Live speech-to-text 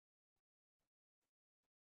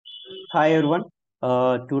Hi everyone.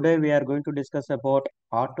 Today we are going to discuss about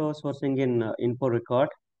auto sourcing in info record,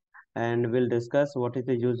 and we'll discuss what is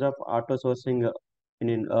the use of auto sourcing in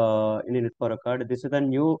info record. This is a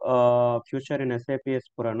new feature in SAP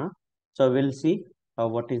S/4HANA. So we'll see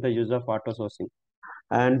what is the use of auto sourcing.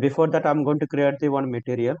 And before that, I'm going to create the one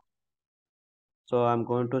material. So I'm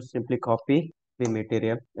going to simply copy the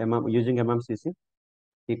material using MMCC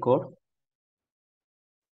the code.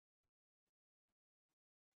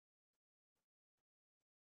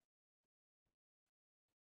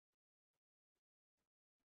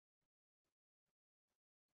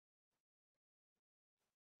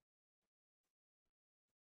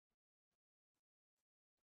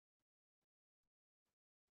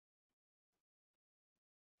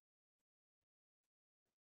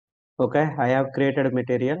 Okay, I have created a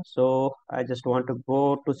material. So I just want to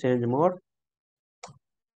go to change mode.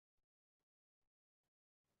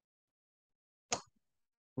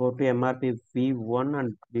 Go to MRP V1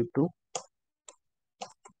 and V2.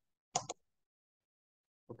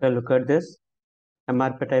 Okay, look at this.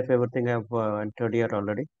 MRP type, everything I have entered here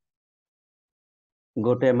already.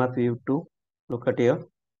 Go to MRP V2. Look at here.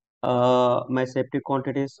 My safety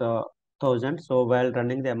quantity is 1000. So while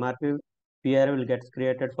running the MRP, PR will get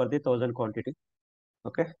created for the 1000 quantity.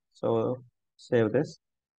 Okay, so save this.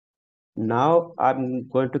 Now I'm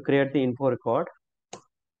going to create the info record.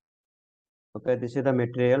 Okay, this is the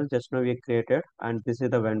material just now we created, and this is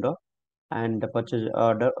the vendor and the purchase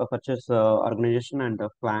order, purchase organization and the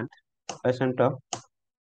plant. Press enter.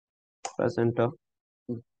 Press enter.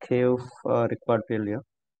 Give required field here.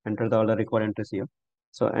 Enter the all the required entries here.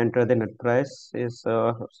 So enter the net price is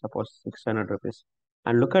suppose 600 rupees.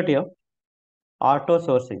 And look at here, auto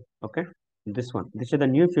sourcing. Okay, this one. This is the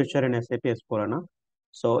new feature in SAP S/4HANA.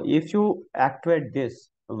 So if you activate this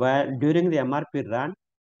while during the MRP run,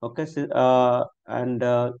 okay, so, and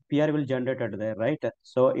PR will generate it there, right?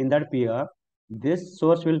 So in that PR, this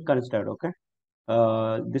source will consider. Okay,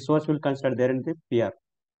 this source will consider there in the PR.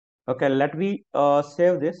 Okay, let me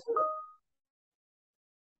save this.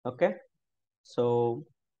 Okay, so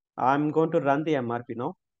I'm going to run the MRP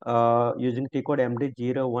now using T code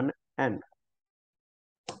MD01N.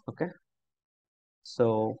 Okay,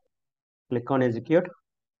 so click on execute,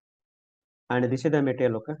 and this is the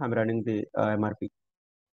material. Okay, I'm running the MRP.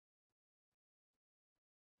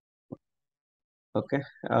 Okay,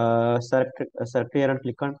 select here and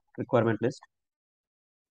click on requirement list.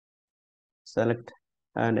 Select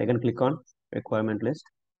and again click on requirement list.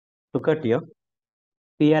 Look at here,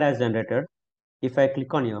 PR has generated. If I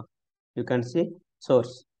click on here, you can see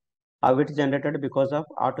source. How it is generated because of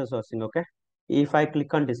auto sourcing. Okay, if I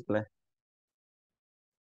click on display,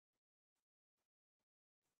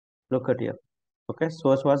 look at here. Okay,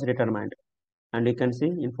 source was determined, and you can see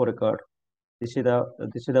info record. This is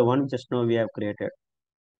the one just now we have created.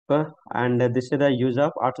 Okay, and this is the use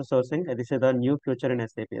of auto sourcing. This is the new feature in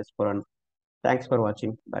SAP S4. Thanks for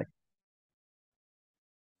watching. Bye.